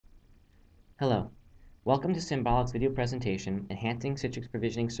Hello. Welcome to Sanbolic's video presentation, Enhancing Citrix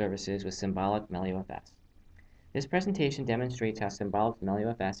Provisioning Services with Sanbolic Melio FS. This presentation demonstrates how Sanbolic's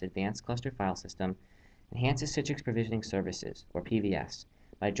Melio FS Advanced Cluster File System enhances Citrix Provisioning Services, or PVS,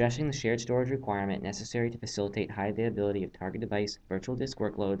 by addressing the shared storage requirement necessary to facilitate high availability of target device virtual disk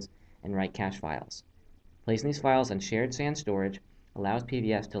workloads and write cache files. Placing these files on shared SAN storage allows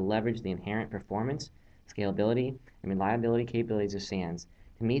PVS to leverage the inherent performance, scalability, and reliability capabilities of SANs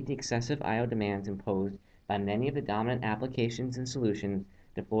to meet the excessive I/O demands imposed by many of the dominant applications and solutions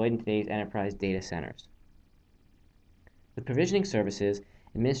deployed in today's enterprise data centers. With provisioning services,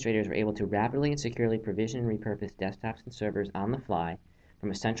 administrators are able to rapidly and securely provision and repurpose desktops and servers on the fly from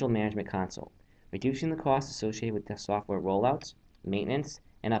a central management console, reducing the costs associated with the software rollouts, maintenance,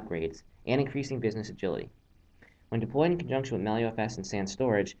 and upgrades, and increasing business agility. When deployed in conjunction with Melio FS and SAN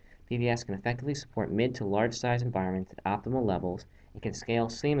storage, PVS can effectively support mid to large size environments at optimal levels and can scale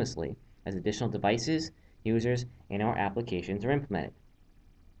seamlessly as additional devices, users, and/or applications are implemented.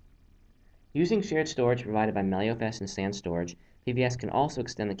 Using shared storage provided by Melio FS and SAN storage, PVS can also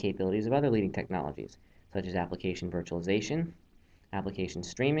extend the capabilities of other leading technologies, such as application virtualization, application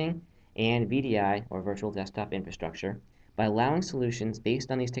streaming, and VDI, or virtual desktop infrastructure, by allowing solutions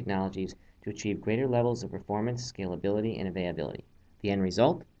based on these technologies to achieve greater levels of performance, scalability, and availability. The end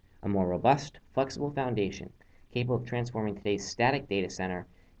result? A more robust, flexible foundation, capable of transforming today's static data center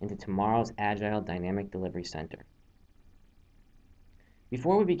into tomorrow's agile dynamic delivery center.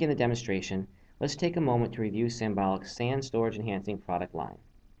 Before we begin the demonstration, let's take a moment to review Sanbolic's SAN storage enhancing product line.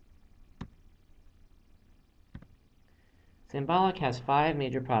 Sanbolic has 5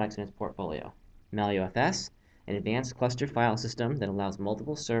 major products in its portfolio: Melio FS, an advanced cluster file system that allows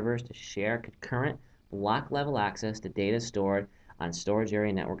multiple servers to share concurrent block-level access to data stored on storage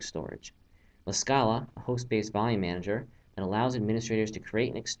area network storage. Scala, a host-based volume manager that allows administrators to create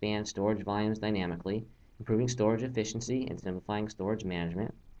and expand storage volumes dynamically, improving storage efficiency and simplifying storage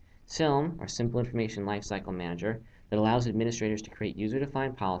management. SILM, or Simple Information Lifecycle Manager, that allows administrators to create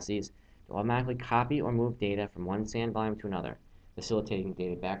user-defined policies to automatically copy or move data from one SAN volume to another, facilitating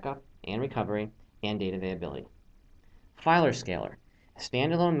data backup and recovery and data availability. FilerScaler, a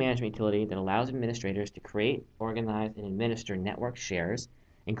standalone management utility that allows administrators to create, organize, and administer network shares,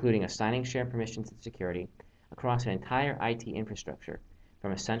 including assigning share permissions and security, across an entire IT infrastructure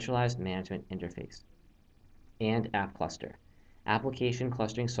from a centralized management interface. And AppCluster, application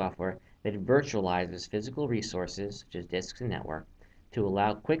clustering software that virtualizes physical resources, such as disks and network, to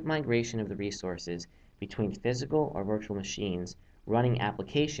allow quick migration of the resources between physical or virtual machines running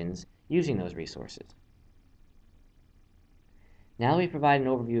applications using those resources. Now that we've provided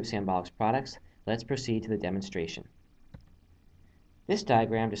an overview of Sanbolic's products, let's proceed to the demonstration. This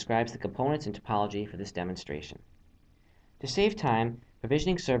diagram describes the components and topology for this demonstration. To save time,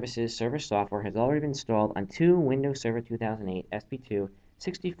 Provisioning Services server software has already been installed on 2 Windows Server 2008 SP2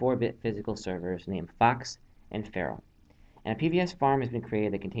 64-bit physical servers named Fox and Feral, and a PVS farm has been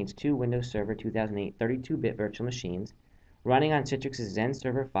created that contains 2 Windows Server 2008 32-bit virtual machines running on Citrix's Zen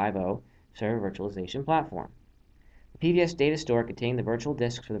Server 5.0 server virtualization platform. The PVS data store containing the virtual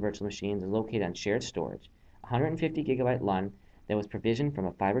disks for the virtual machines is located on shared storage, a 150 GB LUN that was provisioned from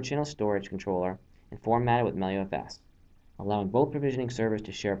a fiber channel storage controller and formatted with Melio FS, allowing both provisioning servers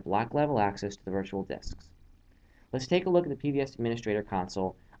to share block-level access to the virtual disks. Let's take a look at the PVS Administrator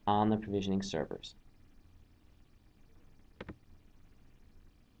console on the provisioning servers.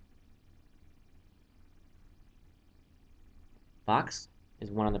 Fox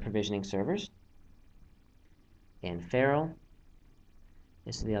is one of the provisioning servers, and Feral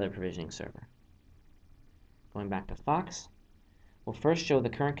is the other provisioning server. Going back to Fox, we'll first show the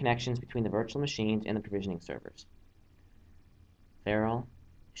current connections between the virtual machines and the provisioning servers. Feral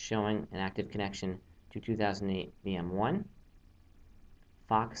is showing an active connection to 2008 VM1.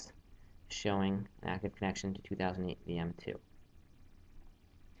 Fox is showing an active connection to 2008 VM2.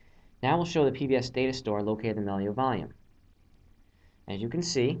 Now we'll show the PVS data store located in the Melio volume. As you can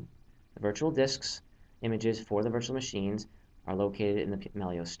see, the virtual disks images for the virtual machines are located in the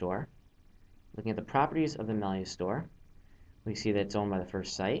Melio store. Looking at the properties of the Melio store, we see that it's owned by the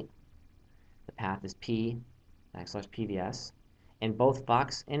first site. The path is p/PVS, and both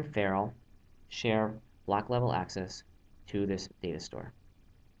Fox and Feral share block-level access to this data store.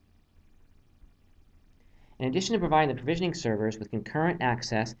 In addition to providing the provisioning servers with concurrent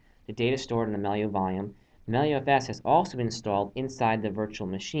access to data stored in the Melio volume, Melio FS has also been installed inside the virtual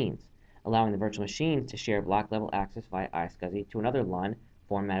machines, allowing the virtual machines to share block-level access via iSCSI to another LUN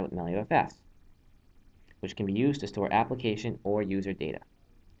formatted with Melio FS, which can be used to store application or user data.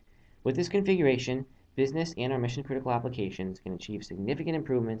 With this configuration, business and/or mission-critical applications can achieve significant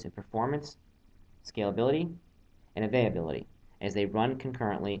improvements in performance, scalability, and availability as they run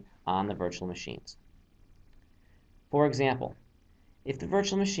concurrently on the virtual machines. For example, if the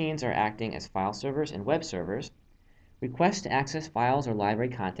virtual machines are acting as file servers and web servers, requests to access files or library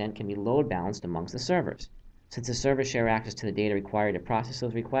content can be load balanced amongst the servers. Since the servers share access to the data required to process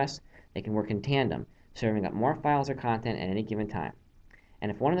those requests, they can work in tandem, serving up more files or content at any given time.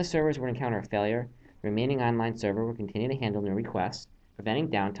 And if one of the servers were to encounter a failure, the remaining online server will continue to handle new requests, preventing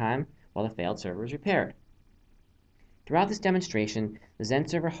downtime while the failed server is repaired. Throughout this demonstration, the Zen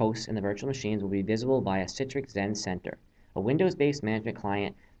server hosts and the virtual machines will be visible via Citrix Zen Center, a Windows-based management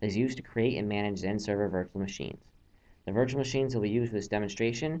client that is used to create and manage Zen server virtual machines. The virtual machines that will be used for this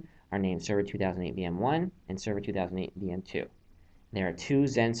demonstration are named Server 2008 VM1 and Server 2008 VM2. There are two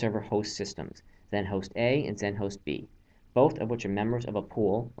Zen server host systems, Zen Host A and Zen Host B, both of which are members of a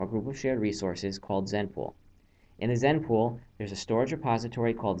pool or group of shared resources called Zen Pool. In the Zen Pool, there's a storage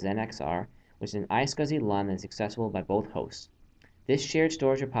repository called ZenXR, which is an iSCSI LUN that is accessible by both hosts. This shared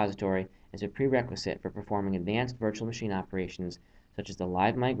storage repository is a prerequisite for performing advanced virtual machine operations such as the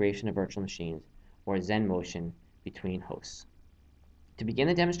live migration of virtual machines or Zen motion between hosts. To begin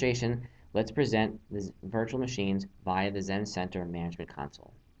the demonstration, let's present the virtual machines via the Zen Center Management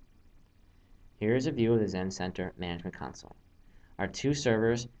Console. Here is a view of the Zen Center Management Console. Our two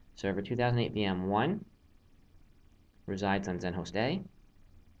servers, Server 2008 VM1 resides on Zen Host A,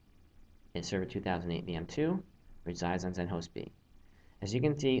 and Server 2008 VM2 resides on Zen Host B. As you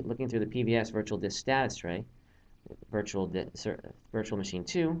can see, looking through the PVS virtual disk status tray, virtual machine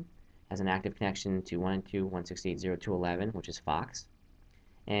 2 has an active connection to 192.168.0.2.11, which is Fox,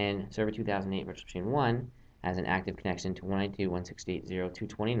 and Server 2008 virtual machine 1 has an active connection to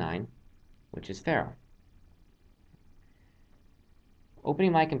 192.168.0.2.29, which is Pharaoh.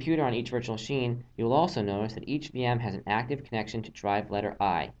 Opening my computer on each virtual machine, you will also notice that each VM has an active connection to drive letter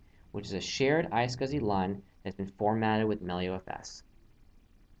I, which is a shared iSCSI LUN that has been formatted with Melio FS.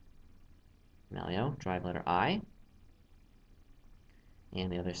 Melio, drive letter I,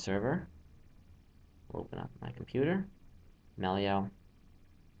 and the other server will open up my computer, Melio,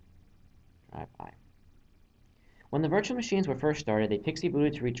 drive I. When the virtual machines were first started, they pixie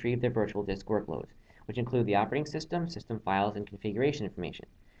booted to retrieve their virtual disk workloads, which include the operating system, system files, and configuration information.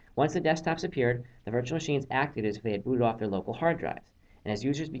 Once the desktops appeared, the virtual machines acted as if they had booted off their local hard drives, and as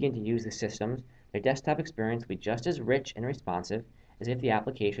users begin to use the systems, their desktop experience will be just as rich and responsive as if the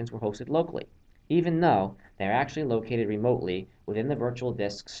applications were hosted locally, even though they are actually located remotely within the virtual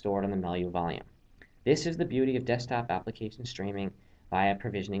disks stored on the Melio volume. This is the beauty of desktop application streaming via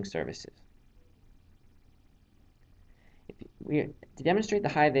provisioning services. To demonstrate the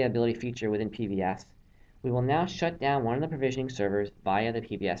high availability feature within PVS, we will now shut down one of the provisioning servers via the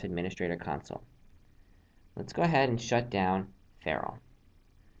PVS Administrator console. Let's go ahead and shut down Pharaoh.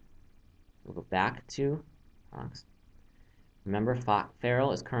 We'll go back to Fox. Remember,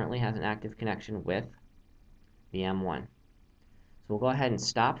 Pharaoh currently has an active connection with VM1. So we'll go ahead and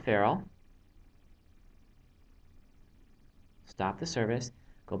stop Pharaoh, stop the service,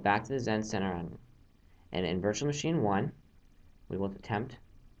 go back to the Zen Center, and in Virtual Machine 1, we will attempt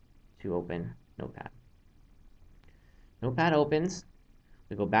to open Notepad. Notepad opens,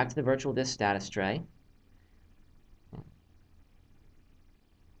 we go back to the virtual disk status tray,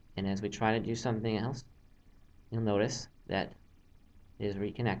 and as we try to do something else, you'll notice that it is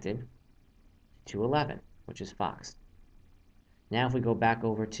reconnected to 211, which is Fox. Now if we go back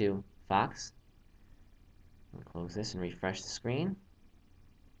over to Fox, we'll close this and refresh the screen,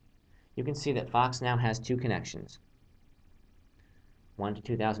 you can see that Fox now has two connections, one to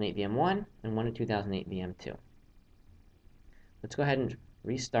 2008 VM1 and one to 2008 VM2. Let's go ahead and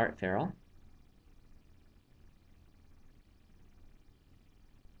restart Pharaoh.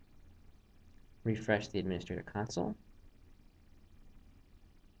 Refresh the administrator console.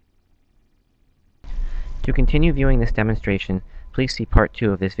 To continue viewing this demonstration, please see Part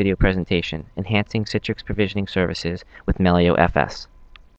 2 of this video presentation, Enhancing Citrix Provisioning Services with Melio FS.